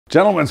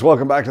Gentlemen,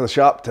 welcome back to the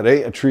shop.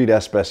 Today, a treat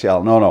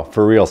especial. No,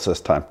 for real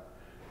this time.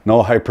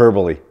 No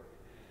hyperbole.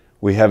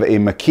 We have a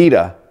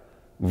Makita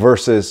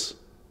versus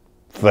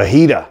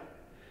Fajita.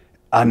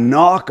 A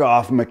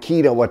knockoff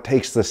Makita, what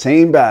takes the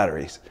same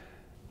batteries.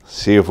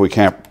 See if we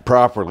can't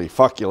properly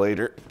fuck you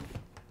later.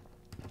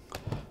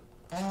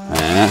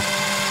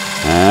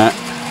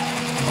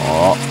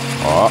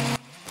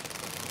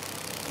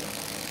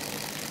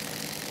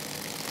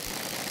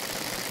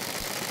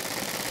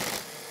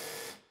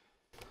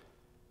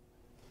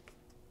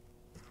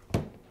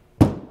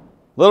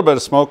 A little bit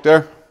of smoke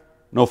there,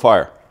 no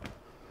fire.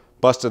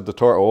 Busted the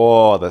torque.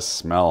 Oh, the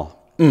smell.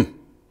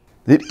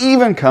 It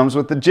even comes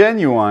with the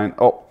genuine,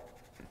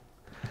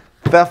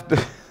 theft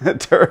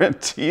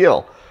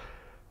Taranteel.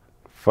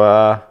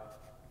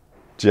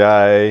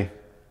 Fajita.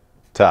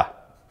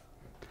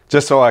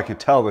 Just so I can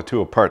tell the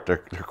two apart,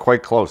 they're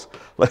quite close.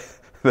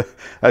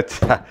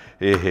 Yeah.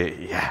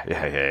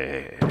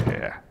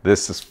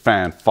 This is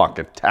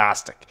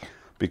fan-fucking-tastic.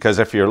 Because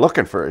if you're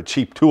looking for a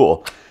cheap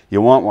tool,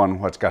 you want one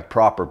that's got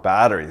proper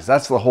batteries.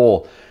 That's the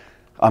whole,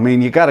 I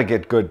mean, you got to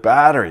get good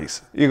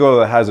batteries. You go to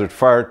the Hazard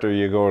Fart or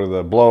you go to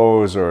the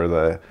Blows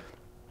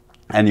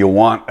and you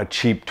want a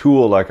cheap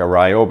tool like a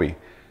Ryobi.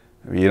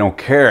 You don't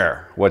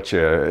care what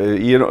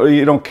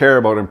you don't care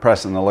about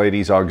impressing the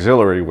ladies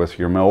auxiliary with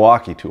your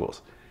Milwaukee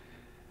tools.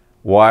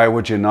 Why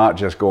would you not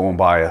just go and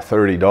buy a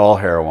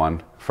 $30 hair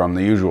one from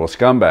the usual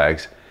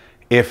scumbags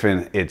if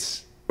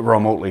it's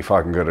remotely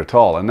fucking good at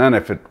all? And then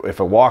if it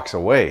walks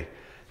away,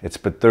 it's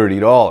but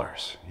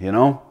 $30, you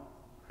know?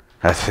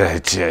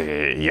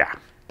 Yeah,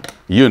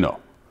 you know.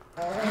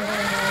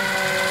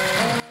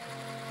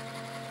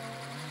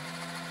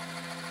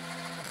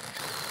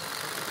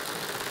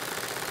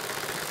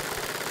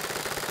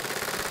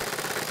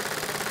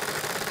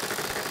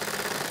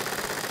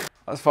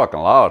 That's fucking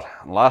loud.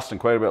 Lasting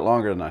quite a bit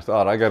longer than I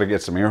thought. I gotta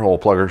get some ear hole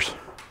pluggers.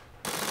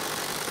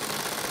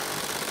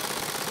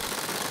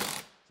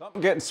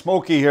 Something getting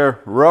smoky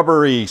here.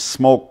 Rubbery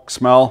smoke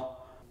smell.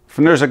 If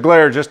there's a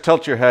glare, just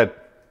tilt your head.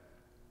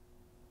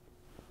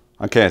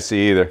 I can't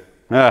see either.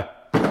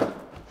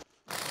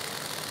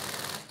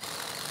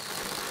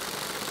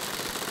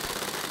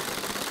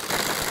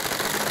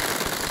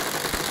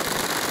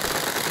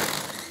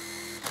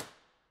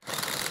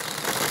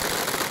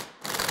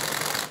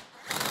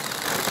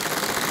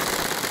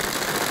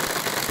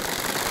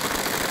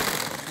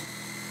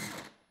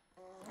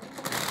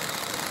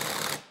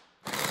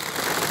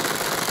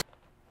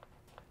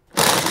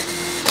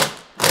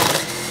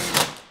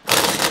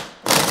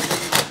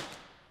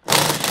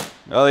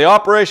 Well, the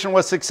operation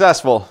was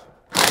successful.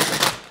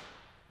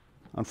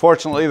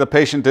 Unfortunately, the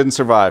patient didn't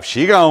survive.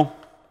 She gone.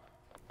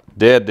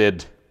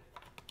 Did.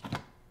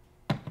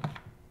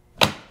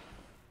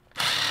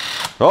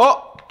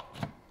 Oh!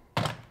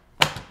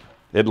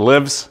 It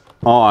lives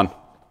on.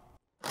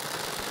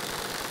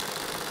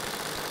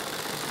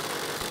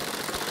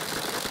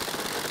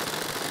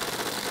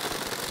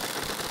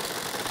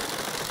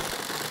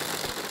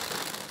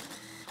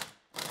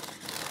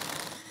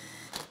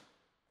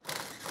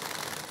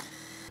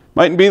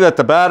 Mightn't be that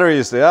the battery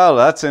is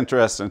that's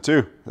interesting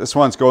too. This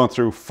one's going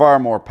through far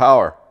more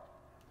power.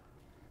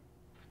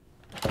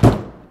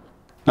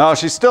 No,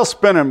 she's still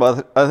spinning,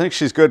 but I think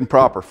she's good and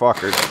proper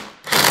fucker.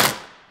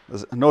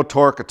 There's no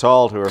torque at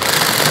all to her.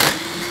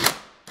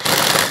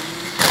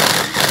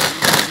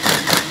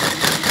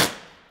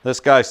 This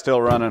guy's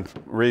still running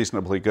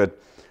reasonably good.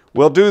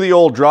 We'll do the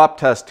old drop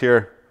test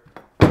here.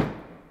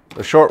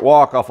 The short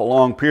walk off a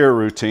long pier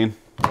routine.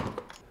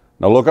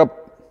 Now look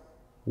up.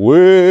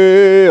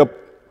 Way up.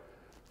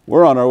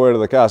 We're on our way to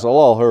the castle.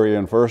 I'll hurry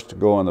in first,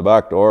 go in the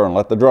back door and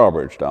let the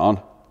drawbridge down.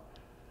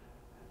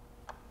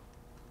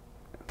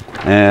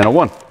 And a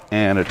 1,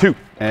 and a 2,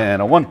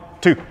 and a 1,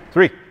 2,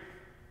 3.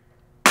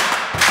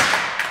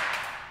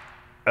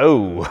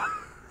 Oh,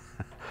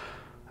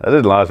 that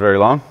didn't last very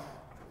long.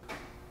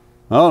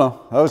 Oh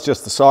no, that was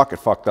just the socket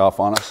fucked off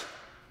on us.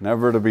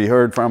 Never to be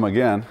heard from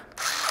again.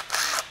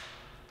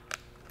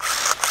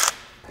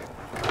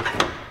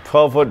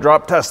 12-foot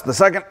drop test the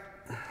second.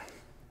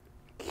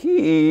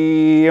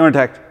 Key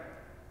intact.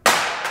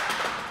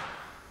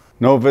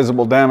 No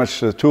visible damage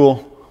to the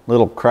tool.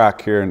 Little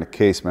crack here in the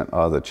casement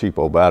of the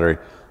cheapo battery.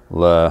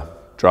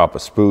 Drop a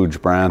spooge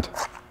brand.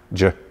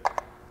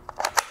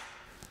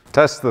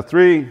 Test the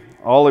 3.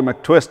 Ollie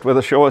McTwist with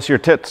a show us your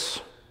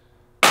tits.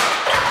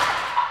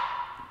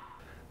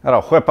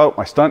 Gotta whip out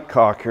my stunt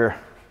cock here.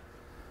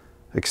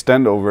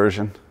 Extendo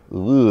version.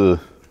 Ugh.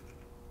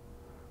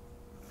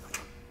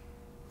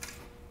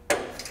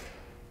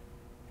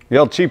 The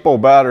old cheapo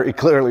battery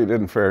clearly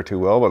didn't fare too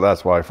well, but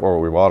that's why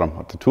we bought them.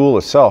 But the tool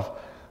itself,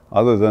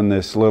 other than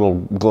this little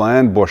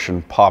gland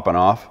bushing popping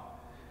off,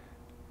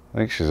 I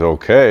think she's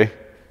okay.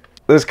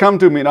 This come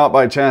to me not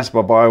by chance,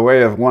 but by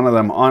way of one of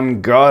them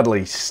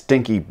ungodly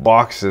stinky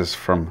boxes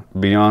from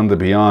Beyond the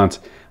Beyonds.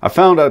 I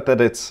found out that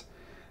it's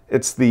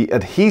the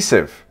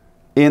adhesive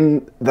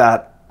in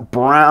that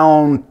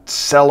brown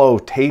cello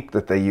tape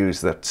that they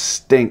use that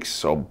stinks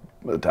so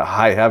to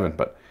high heaven,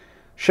 but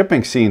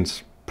shipping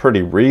seems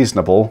pretty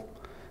reasonable.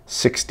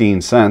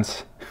 16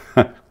 cents.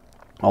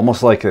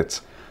 Almost like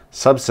it's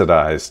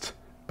subsidized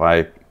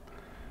by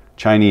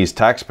Chinese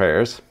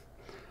taxpayers.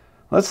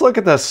 Let's look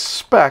at the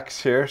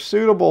specs here.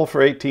 Suitable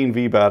for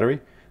 18V battery.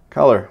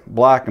 Color,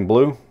 black and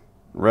blue.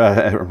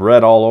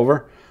 Red all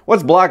over.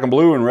 What's black and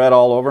blue and red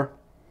all over?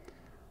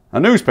 A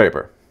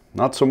newspaper.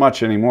 Not so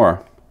much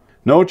anymore.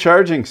 No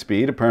charging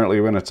speed. Apparently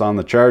when it's on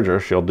the charger,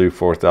 she'll do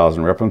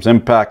 4,000 RPMs.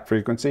 Impact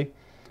frequency,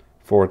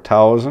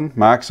 4,000.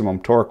 Maximum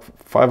torque,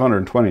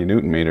 520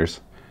 Newton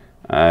meters.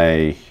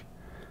 I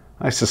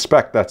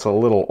suspect that's a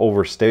little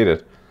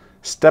overstated.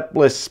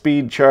 Stepless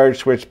speed charge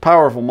switch,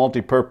 powerful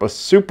multi-purpose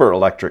super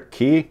electric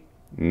key.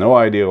 No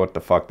idea what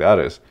the fuck that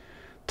is.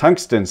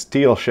 Tungsten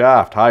steel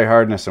shaft, high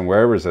hardness and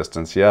wear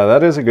resistance. Yeah,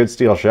 that is a good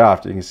steel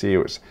shaft. You can see it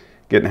was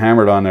getting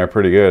hammered on there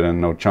pretty good and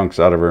no chunks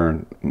out of her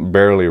and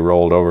barely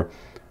rolled over.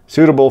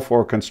 Suitable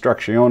for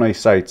construction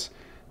sites,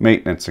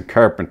 maintenance and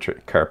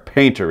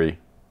carpentry,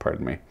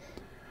 pardon me.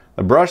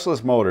 The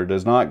brushless motor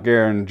does not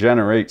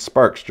generate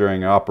sparks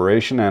during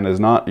operation and is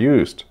not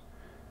used.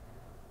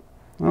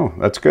 Oh,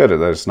 that's good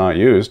that it's not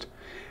used.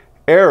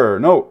 Error,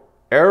 note,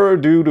 error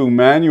due to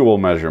manual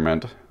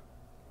measurement.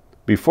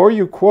 Before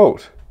you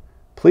quote,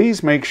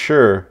 please make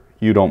sure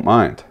you don't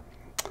mind.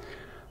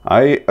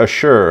 I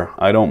assure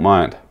I don't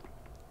mind.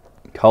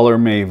 Color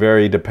may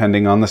vary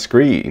depending on the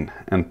screen,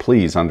 and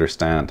please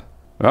understand.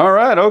 All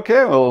right,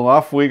 okay, well,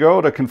 off we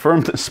go to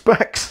confirm the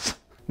specs.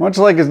 Much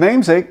like his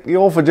namesake, the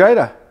old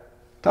Vegeta.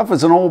 Tough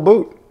as an old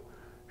boot.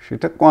 She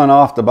took one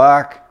off the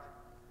back,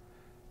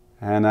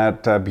 and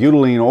that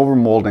butylene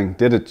overmolding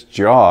did its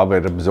job.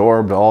 It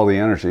absorbed all the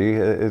energy.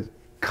 It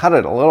cut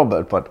it a little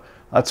bit, but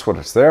that's what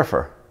it's there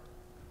for.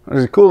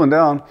 As it's cooling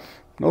down,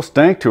 no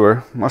stank to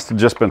her. Must have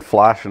just been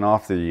flashing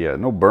off the,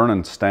 no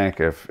burning stank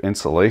of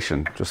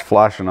insulation, just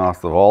flashing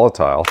off the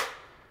volatile.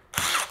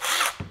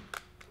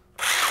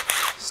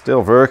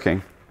 Still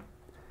working.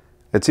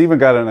 It's even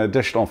got an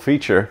additional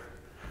feature.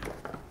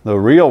 The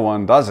real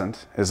one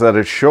doesn't, is that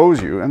it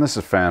shows you, and this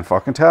is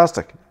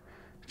fan-fucking-tastic,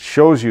 it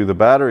shows you the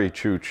battery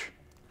chooch.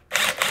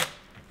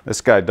 This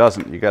guy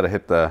doesn't. You got to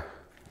hit the,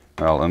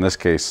 well, in this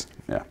case,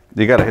 yeah,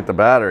 you got to hit the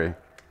battery.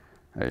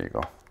 There you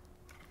go.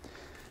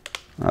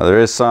 Now there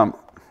is some,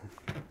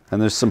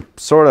 and there's some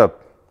sort of,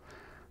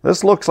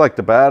 this looks like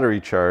the battery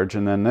charge,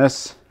 and then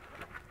this,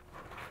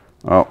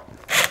 oh,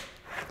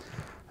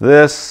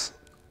 this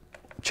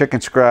chicken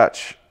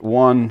scratch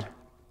 1,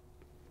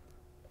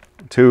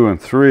 2,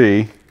 and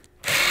 3.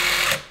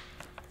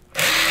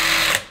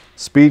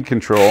 Speed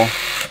control.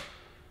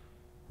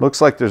 Looks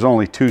like there's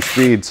only 2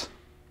 speeds.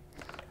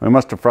 We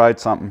must have fried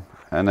something,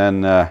 and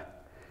then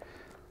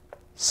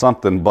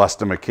something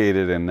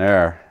bustimacated in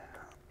there.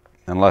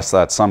 Unless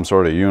that's some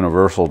sort of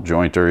universal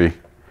jointery.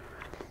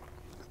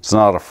 It's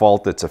not a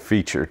fault, it's a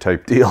feature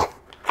type deal.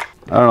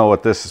 I don't know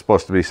what this is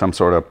supposed to be, some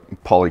sort of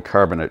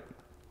polycarbonate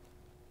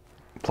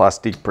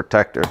plastic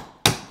protector.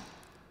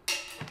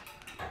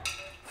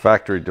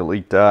 Factory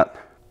delete that.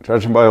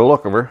 Judging by the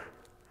look of her,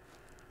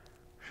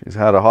 she's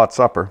had a hot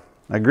supper.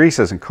 That grease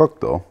isn't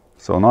cooked though,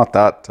 so not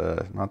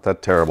that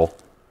terrible.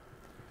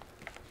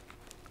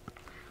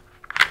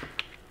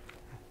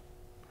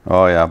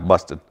 Oh yeah,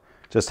 busted.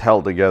 Just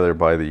held together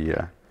by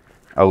the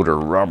outer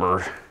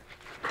rubber.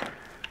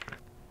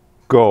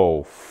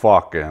 Go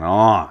fucking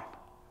on.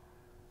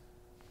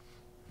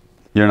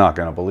 You're not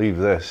gonna believe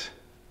this.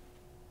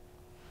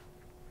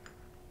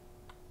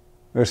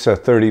 This is a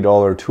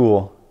 $30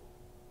 tool.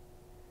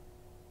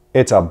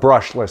 It's a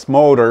brushless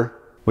motor.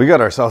 We got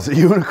ourselves a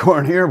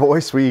unicorn here,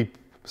 boys. We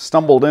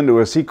stumbled into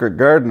a secret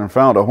garden and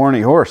found a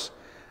horny horse.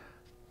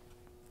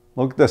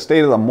 Look at the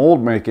state of the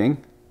mold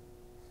making.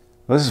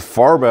 This is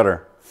far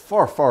better,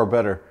 far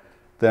better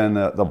than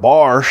the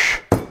Bosch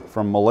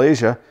from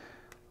Malaysia.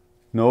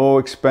 No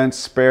expense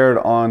spared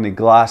on the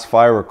glass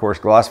fiber. Of course,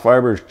 glass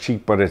fiber is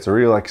cheap, but it's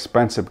real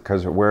expensive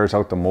because it wears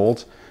out the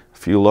molds.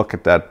 If you look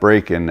at that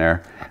break in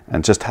there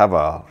and just have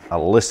a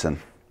listen.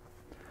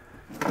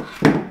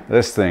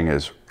 This thing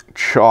is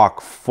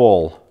chock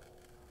full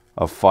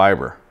of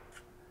fiber.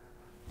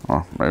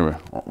 Or maybe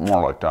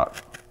more like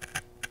that.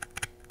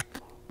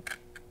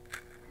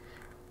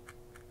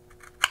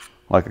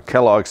 Like a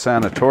Kellogg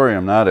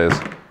sanatorium, that is.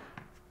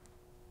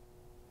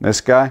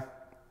 This guy,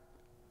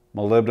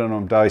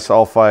 molybdenum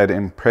disulfide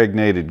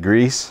impregnated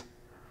grease.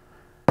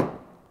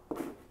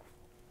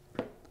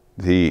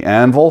 The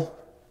anvil,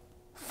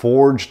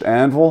 forged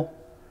anvil,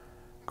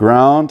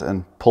 ground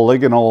and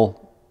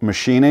polygonal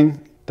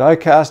machining,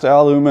 die-cast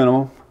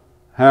aluminum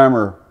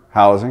hammer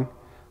housing,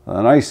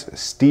 a nice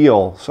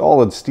steel,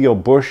 solid steel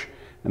bush,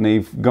 and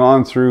they've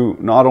gone through,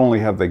 not only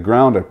have they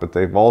ground it, but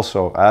they've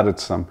also added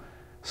some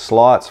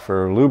slots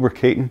for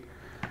lubricating.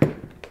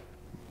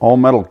 All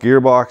metal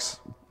gearbox,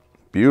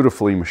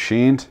 beautifully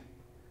machined.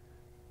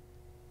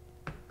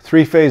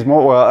 3-phase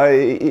motor, well,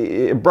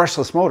 a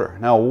brushless motor.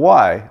 Now,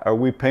 why are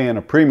we paying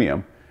a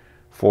premium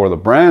for the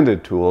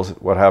branded tools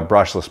that would have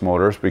brushless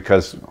motors?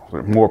 Because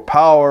they're more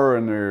power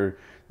and they're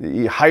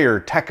higher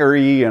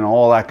techery and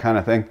all that kind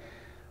of thing.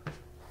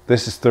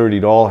 This is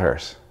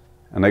 $30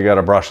 and they got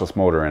a brushless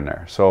motor in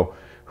there. So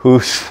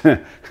who's,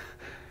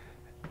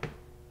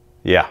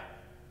 yeah.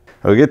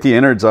 We'll get the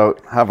innards out,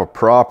 have a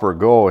proper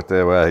go with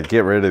the,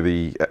 get rid of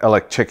the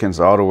Chicken's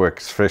autoerotic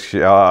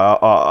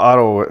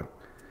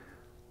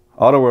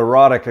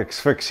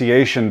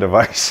asphyxiation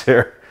device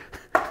here.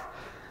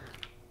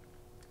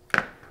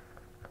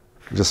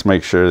 Just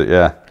make sure that,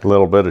 yeah, a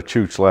little bit of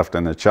chooch left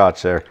in the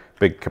chotch there.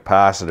 Big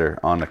capacitor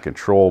on the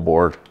control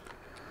board.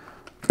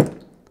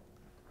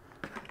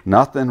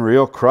 Nothing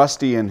real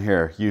crusty in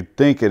here. You'd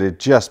think it'd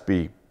just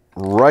be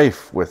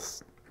rife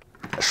with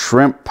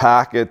shrimp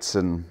packets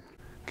and...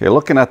 Okay,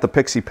 looking at the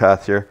pixie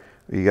path here,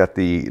 you got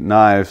the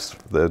knives,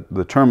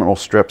 the terminal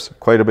strips,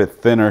 quite a bit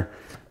thinner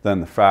than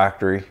the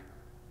factory.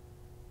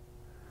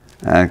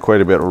 And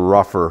quite a bit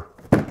rougher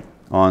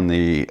on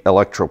the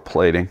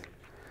electroplating.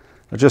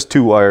 Just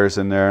 2 wires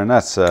in there, and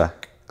that's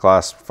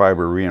glass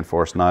fiber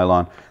reinforced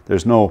nylon.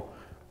 There's no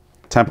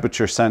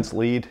temperature sense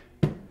lead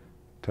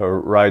to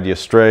ride you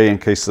astray in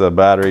case the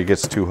battery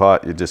gets too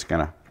hot. You're just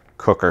gonna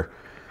cook her.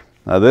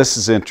 Now this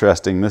is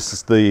interesting. This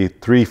is the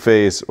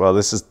 3-phase, well,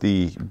 this is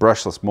the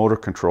brushless motor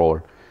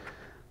controller.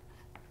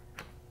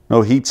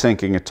 No heat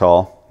sinking at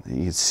all.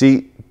 You can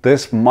see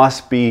this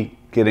must be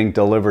getting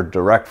delivered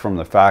direct from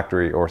the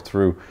factory or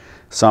through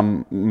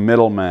some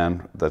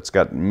middleman that's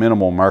got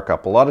minimal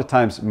markup. A lot of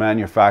times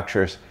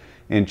manufacturers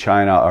in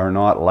China are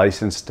not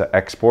licensed to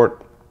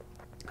export.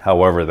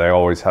 However, they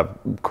always have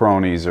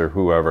cronies or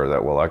whoever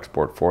that will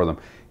export for them.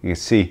 You can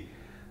see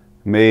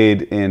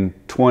made in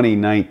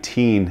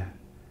 2019,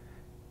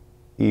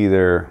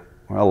 either,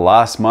 well,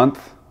 last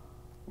month,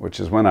 which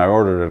is when I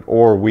ordered it,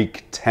 or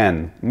week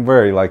 10,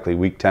 very likely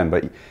week 10.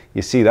 But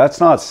you see, that's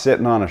not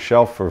sitting on a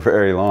shelf for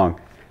very long.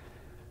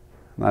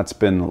 That's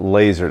been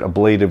lasered,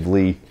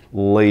 ablatively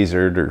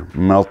lasered or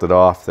melted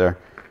off there.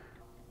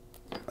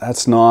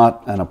 That's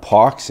not an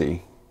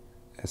epoxy.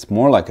 It's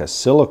more like a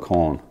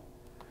silicone.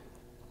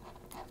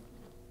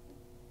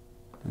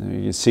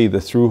 You can see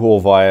the through-hole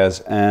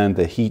vias and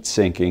the heat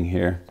sinking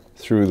here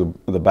through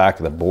the back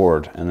of the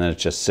board, and then it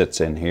just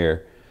sits in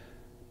here.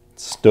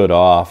 It's stood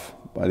off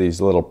by these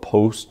little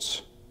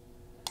posts.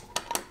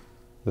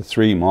 The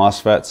 3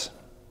 MOSFETs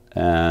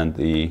and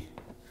the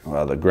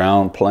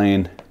ground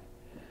plane.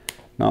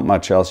 Not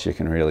much else you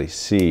can really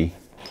see.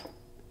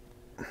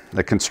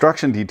 The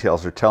construction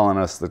details are telling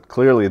us that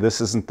clearly this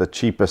isn't the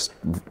cheapest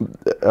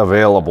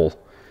available,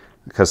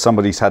 because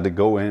somebody's had to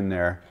go in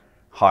there,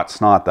 hot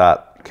snot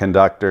that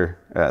conductor,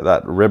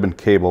 that ribbon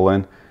cable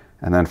in,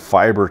 and then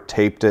fiber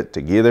taped it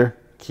together,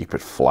 keep it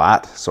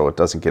flat so it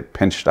doesn't get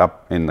pinched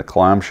up in the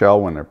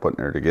clamshell when they're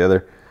putting her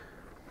together.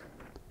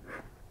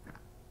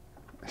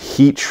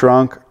 Heat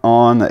shrunk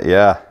on,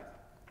 yeah,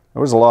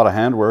 there was a lot of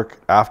handwork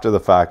after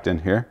the fact in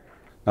here.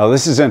 Now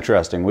this is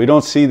interesting. We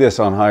don't see this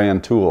on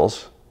high-end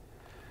tools.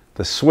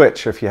 The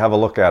switch, if you have a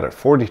look at it,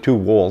 42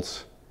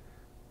 volts,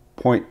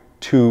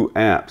 0.2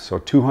 amps, so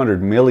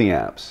 200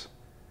 milliamps.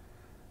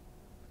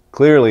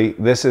 Clearly,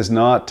 this is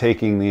not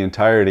taking the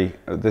entirety,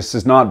 this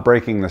is not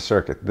breaking the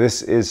circuit.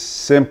 This is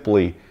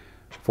simply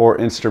for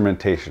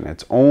instrumentation.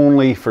 It's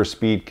only for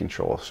speed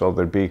control. So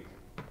there'd be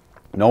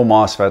no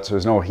MOSFETs,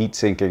 there's no heat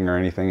sinking or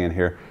anything in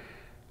here,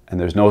 and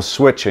there's no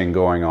switching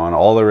going on.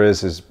 All there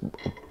is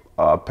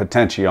a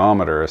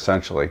potentiometer,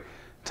 essentially,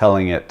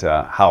 telling it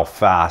how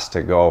fast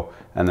to go,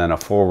 and then a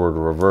forward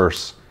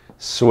reverse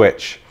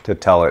switch to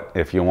tell it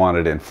if you want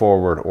it in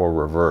forward or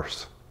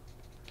reverse.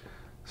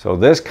 So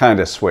this kind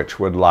of switch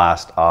would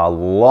last a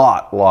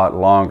lot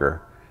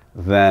longer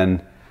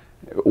than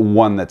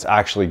one that's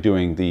actually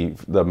doing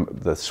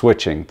the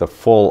switching, the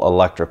full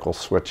electrical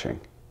switching.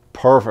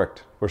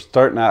 Perfect. We're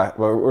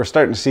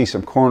starting to see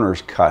some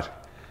corners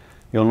cut.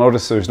 You'll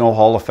notice there's no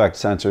Hall effect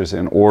sensors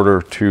in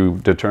order to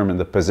determine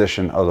the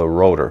position of the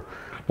rotor.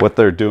 What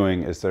they're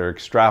doing is they're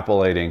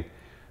extrapolating.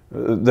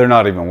 They're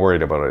not even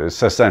worried about it.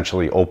 It's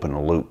essentially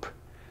open loop.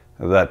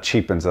 That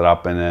cheapens it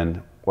up, and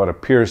then what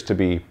appears to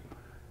be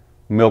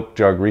milk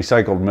jug,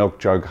 recycled milk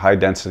jug, high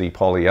density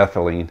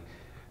polyethylene,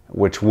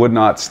 which would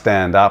not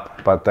stand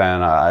up, but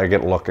then I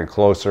get looking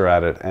closer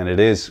at it, and it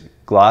is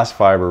glass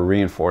fiber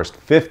reinforced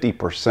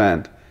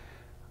 50%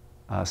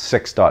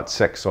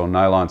 6.6, so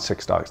nylon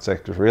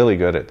 6.6 is really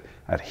good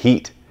at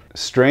heat.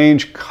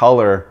 Strange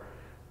color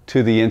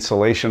to the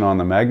insulation on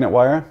the magnet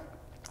wire,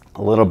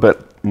 a little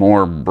bit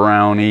more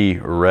browny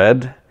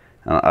red.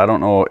 I don't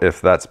know if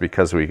that's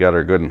because we got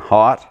her good and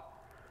hot,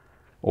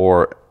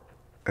 or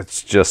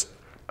it's just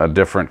a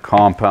different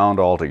compound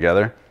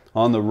altogether.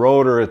 On the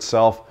rotor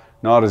itself,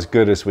 not as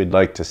good as we'd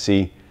like to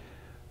see.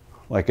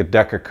 Like a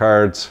deck of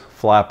cards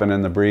flapping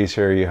in the breeze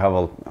here. You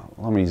have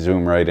let me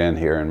zoom right in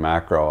here in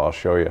macro, I'll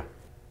show you.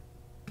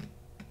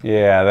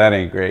 Yeah, that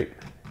ain't great.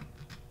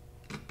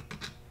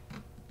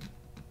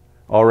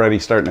 Already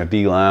starting to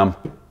delam.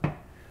 It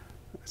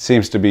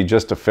seems to be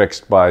just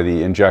affixed by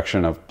the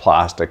injection of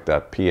plastic,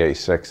 that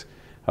PA6.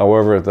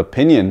 However, the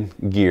pinion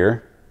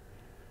gear,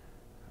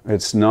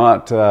 it's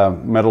not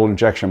metal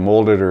injection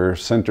molded or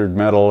sintered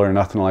metal or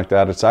nothing like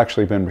that. It's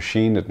actually been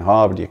machined and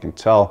hobbed. You can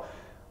tell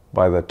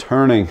by the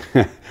turning.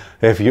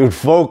 If you'd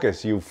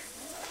focus, you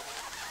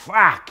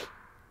fuck.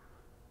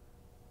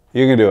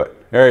 You can do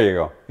it. There you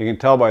go. You can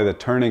tell by the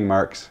turning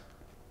marks.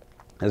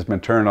 It's been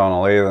turned on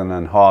a lathe and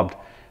then hobbed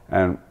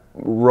and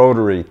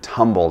rotary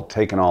tumbled,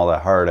 taking all the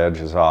hard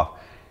edges off.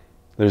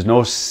 There's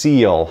no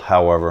seal,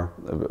 however.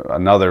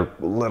 Another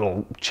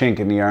little chink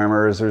in the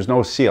armor is there's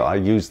no seal. I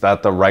used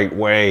that the right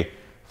way.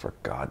 For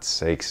God's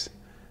sakes.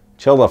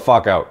 Chill the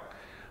fuck out.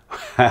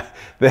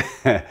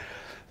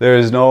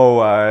 There's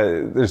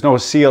no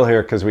seal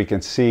here because we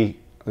can see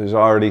there's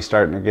already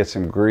starting to get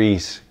some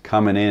grease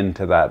coming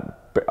into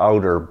that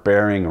outer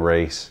bearing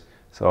race.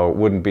 So it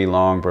wouldn't be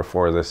long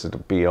before this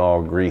would be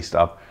all greased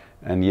up.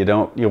 And you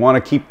want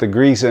to keep the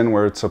grease in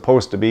where it's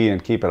supposed to be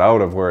and keep it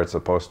out of where it's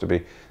supposed to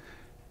be.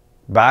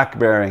 Back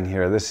bearing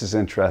here, this is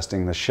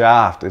interesting. The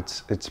shaft,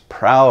 it's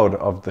proud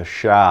of the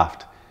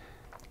shaft.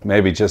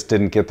 Maybe just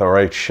didn't get the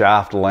right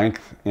shaft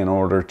length in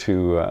order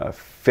to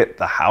fit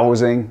the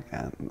housing,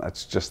 and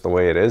that's just the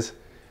way it is.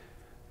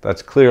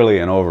 That's clearly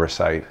an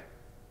oversight.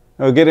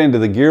 We'll get into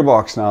the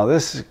gearbox now.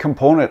 This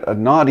component,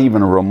 not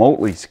even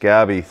remotely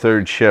scabby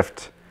third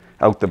shift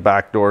out the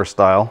back door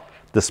style,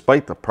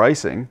 despite the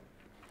pricing.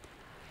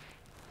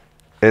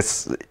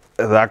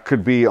 That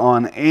could be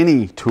on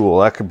any tool.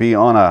 That could be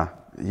on a,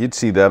 you'd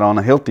see that on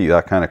a Hilti,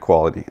 that kind of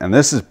quality. And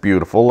this is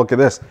beautiful. Look at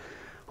this.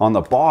 On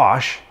the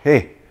Bosch,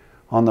 hey,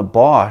 on the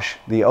Bosch,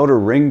 the outer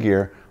ring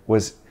gear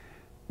was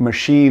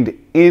machined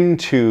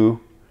into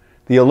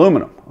the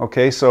aluminum.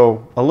 Okay,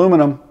 so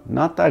aluminum,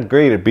 not that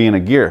great at being a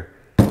gear.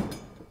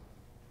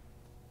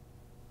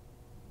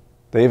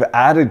 They've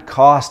added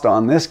cost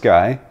on this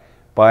guy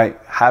by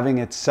having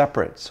it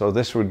separate. So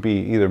this would be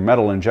either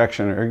metal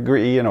injection or,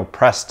 you know,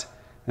 pressed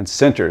and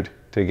sintered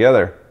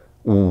together.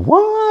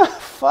 What?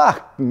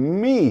 Fuck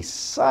me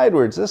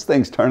sideways. This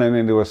thing's turning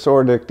into a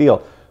sore dick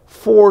deal.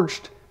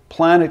 Forged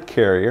planet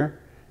carrier,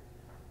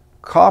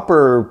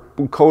 copper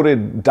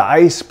coated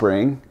die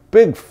spring,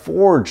 big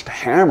forged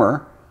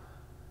hammer,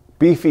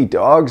 beefy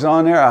dogs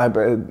on there,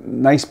 a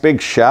nice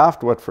big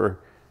shaft, what for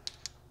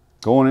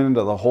going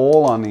into the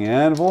hole on the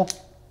anvil.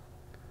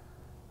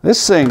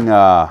 This thing,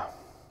 damn.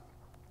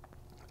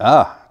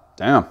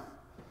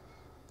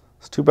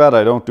 It's too bad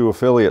I don't do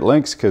affiliate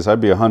links because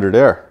I'd be 100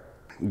 there.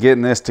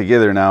 Getting this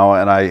together now,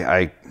 and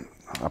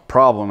a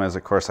problem is,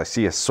 of course, I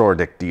see a sore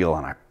dick deal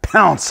and I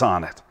pounce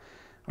on it.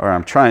 Or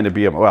I'm trying to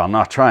be, well,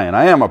 not trying,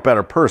 I am a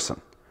better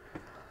person.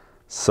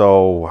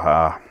 So,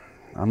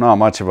 I'm not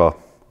much of a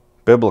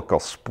biblical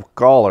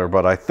scholar,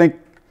 but I think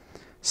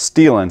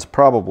stealing's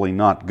probably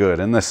not good.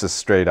 And this is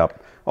straight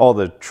up all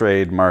the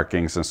trade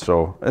markings, and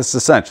so it's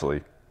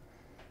essentially,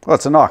 well,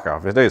 it's a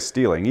knockoff. It is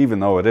stealing,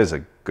 even though it is a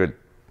good.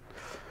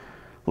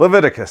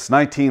 Leviticus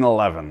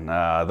 19:11,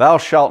 thou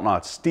shalt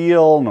not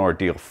steal, nor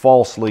deal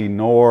falsely,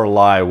 nor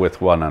lie with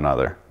one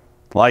another.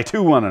 Lie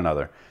to one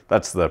another.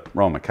 That's the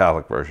Roman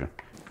Catholic version.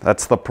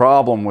 That's the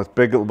problem with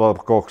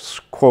biblical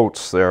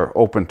quotes. They're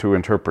open to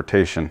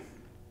interpretation.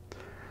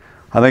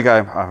 I think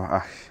I'm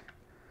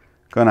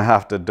going to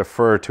have to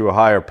defer to a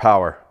higher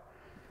power.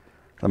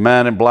 The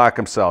man in black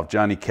himself,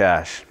 Johnny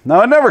Cash.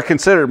 Now, I never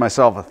considered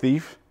myself a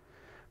thief,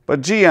 but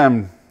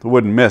GM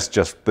wouldn't miss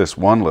just this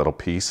one little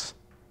piece.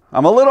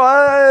 I'm a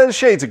little,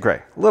 shades of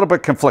gray, a little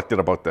bit conflicted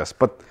about this,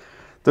 but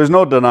there's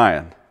no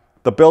denying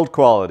the build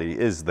quality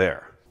is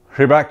there. Are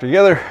we back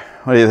together?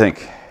 What do you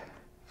think?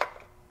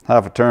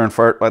 Half a turn,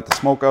 fart, let the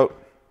smoke out.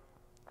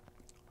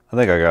 I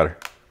think I got her.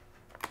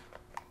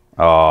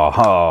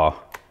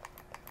 Oh,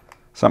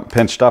 something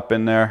pinched up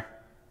in there.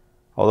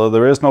 Although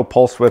there is no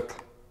pulse width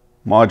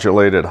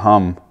modulated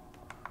hum.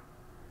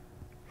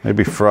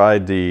 Maybe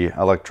fried the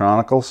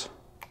electronicals,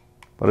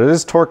 but it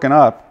is torquing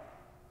up.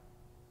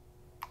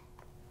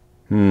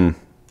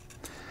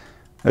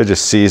 It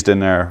just seized in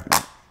there.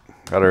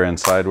 Got her in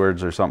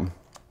sidewards or something.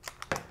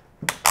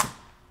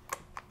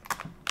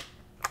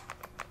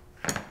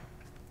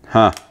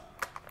 Huh.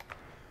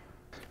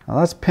 Now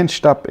that's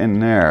pinched up in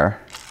there.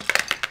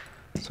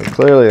 So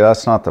clearly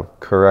that's not the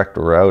correct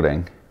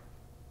routing.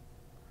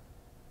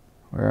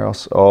 Where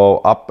else? Oh,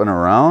 up and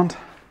around.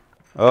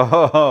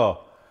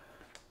 Oh.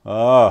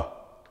 Oh.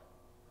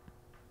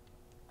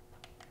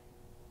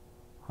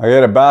 I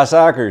get a Bass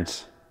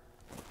Ackards.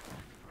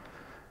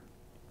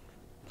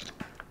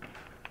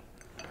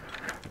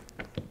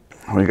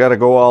 We got to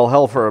go all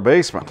hell for a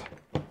basement.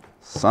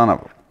 Son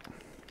of a.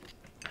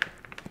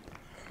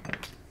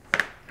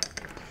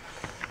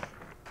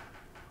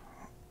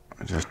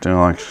 Just do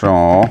like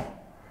so,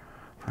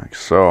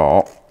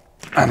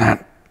 and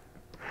then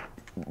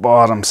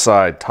bottom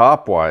side,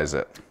 top-wise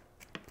it.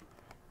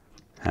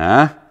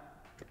 Huh?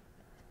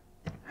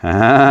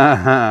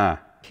 Ha.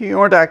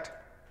 Contact.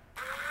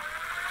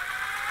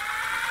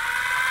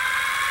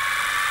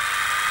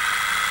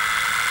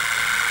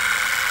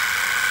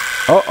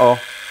 Uh-oh.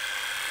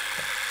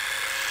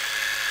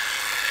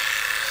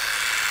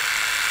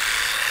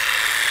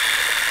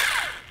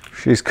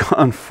 She's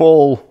gone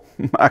full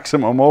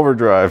maximum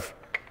overdrive.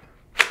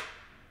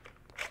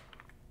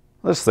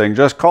 This thing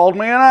just called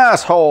me an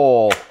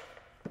asshole.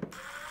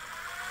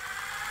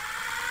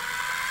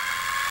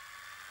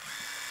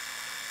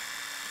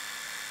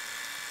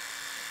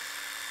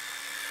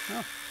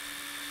 Oh.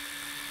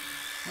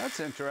 That's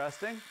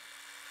interesting.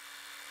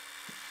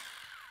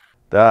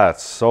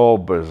 That's so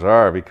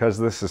bizarre. Because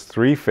this is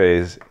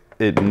three-phase,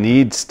 it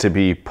needs to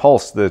be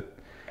pulsed. The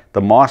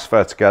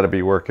MOSFET's got to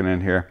be working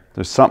in here.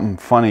 There's something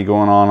funny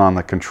going on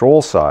the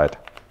control side.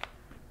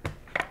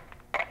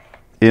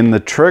 In the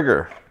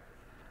trigger.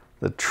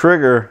 The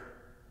trigger,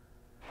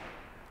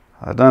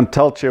 I done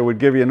told you, would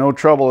give you no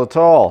trouble at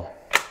all.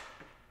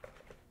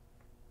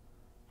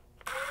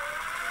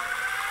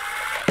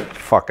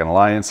 Fucking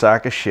lying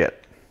sack of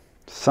shit.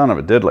 Son of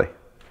a diddly.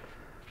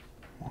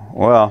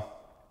 Well,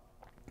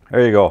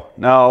 there you go.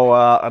 Now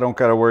I don't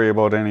got to worry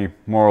about any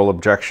moral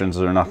objections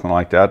or nothing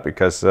like that,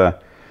 because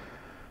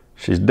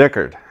she's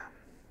dickered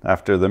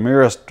after the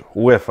merest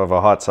whiff of a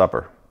hot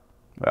supper.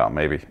 Well,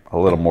 maybe a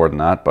little more than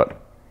that, but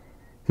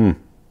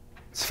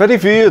it's very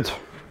weird.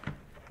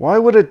 Why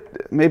would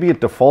it? Maybe it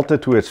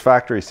defaulted to its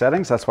factory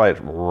settings. That's why it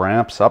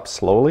ramps up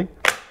slowly.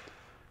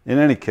 In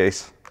any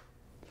case,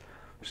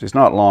 she's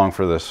not long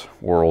for this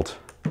world.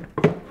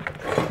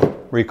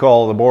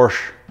 Recall the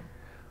borscht.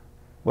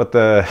 What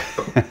the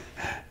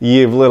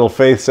ye of little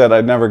faith said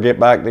I'd never get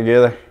back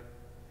together.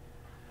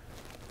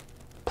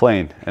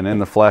 Plain and in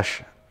the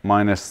flesh,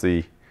 minus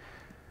the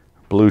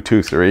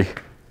Bluetoothery.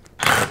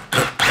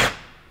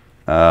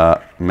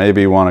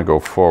 Maybe want to go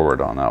forward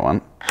on that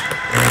one.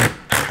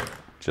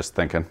 Just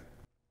thinking.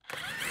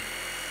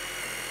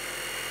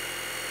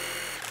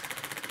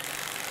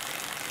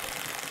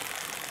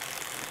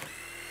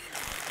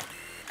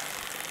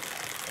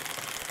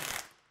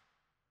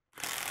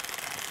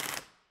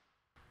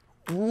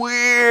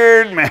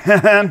 Weird,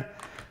 man.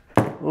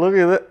 Look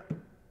at it.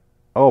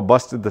 Oh,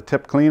 busted the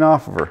tip clean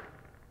off of her.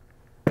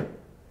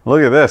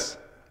 Look at this.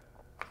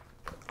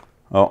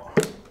 Oh.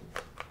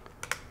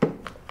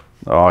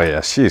 Oh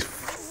yeah, she's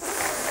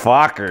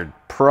fuckered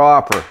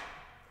proper.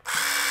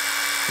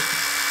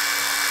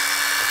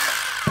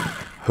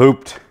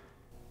 Hooped.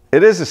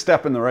 It is a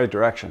step in the right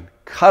direction.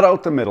 Cut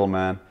out the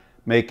middleman.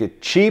 Make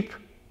it cheap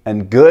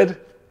and good.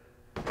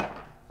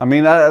 I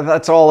mean,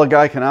 that's all a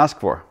guy can ask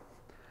for.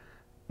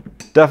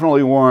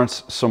 Definitely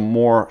warrants some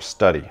more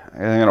study. I'm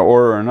going to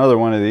order another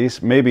one of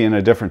these, maybe in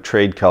a different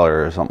trade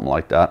color or something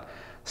like that.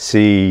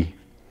 See.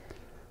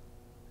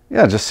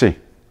 Yeah, just see.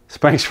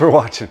 Thanks for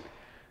watching.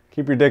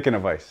 Keep your dick in a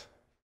vice.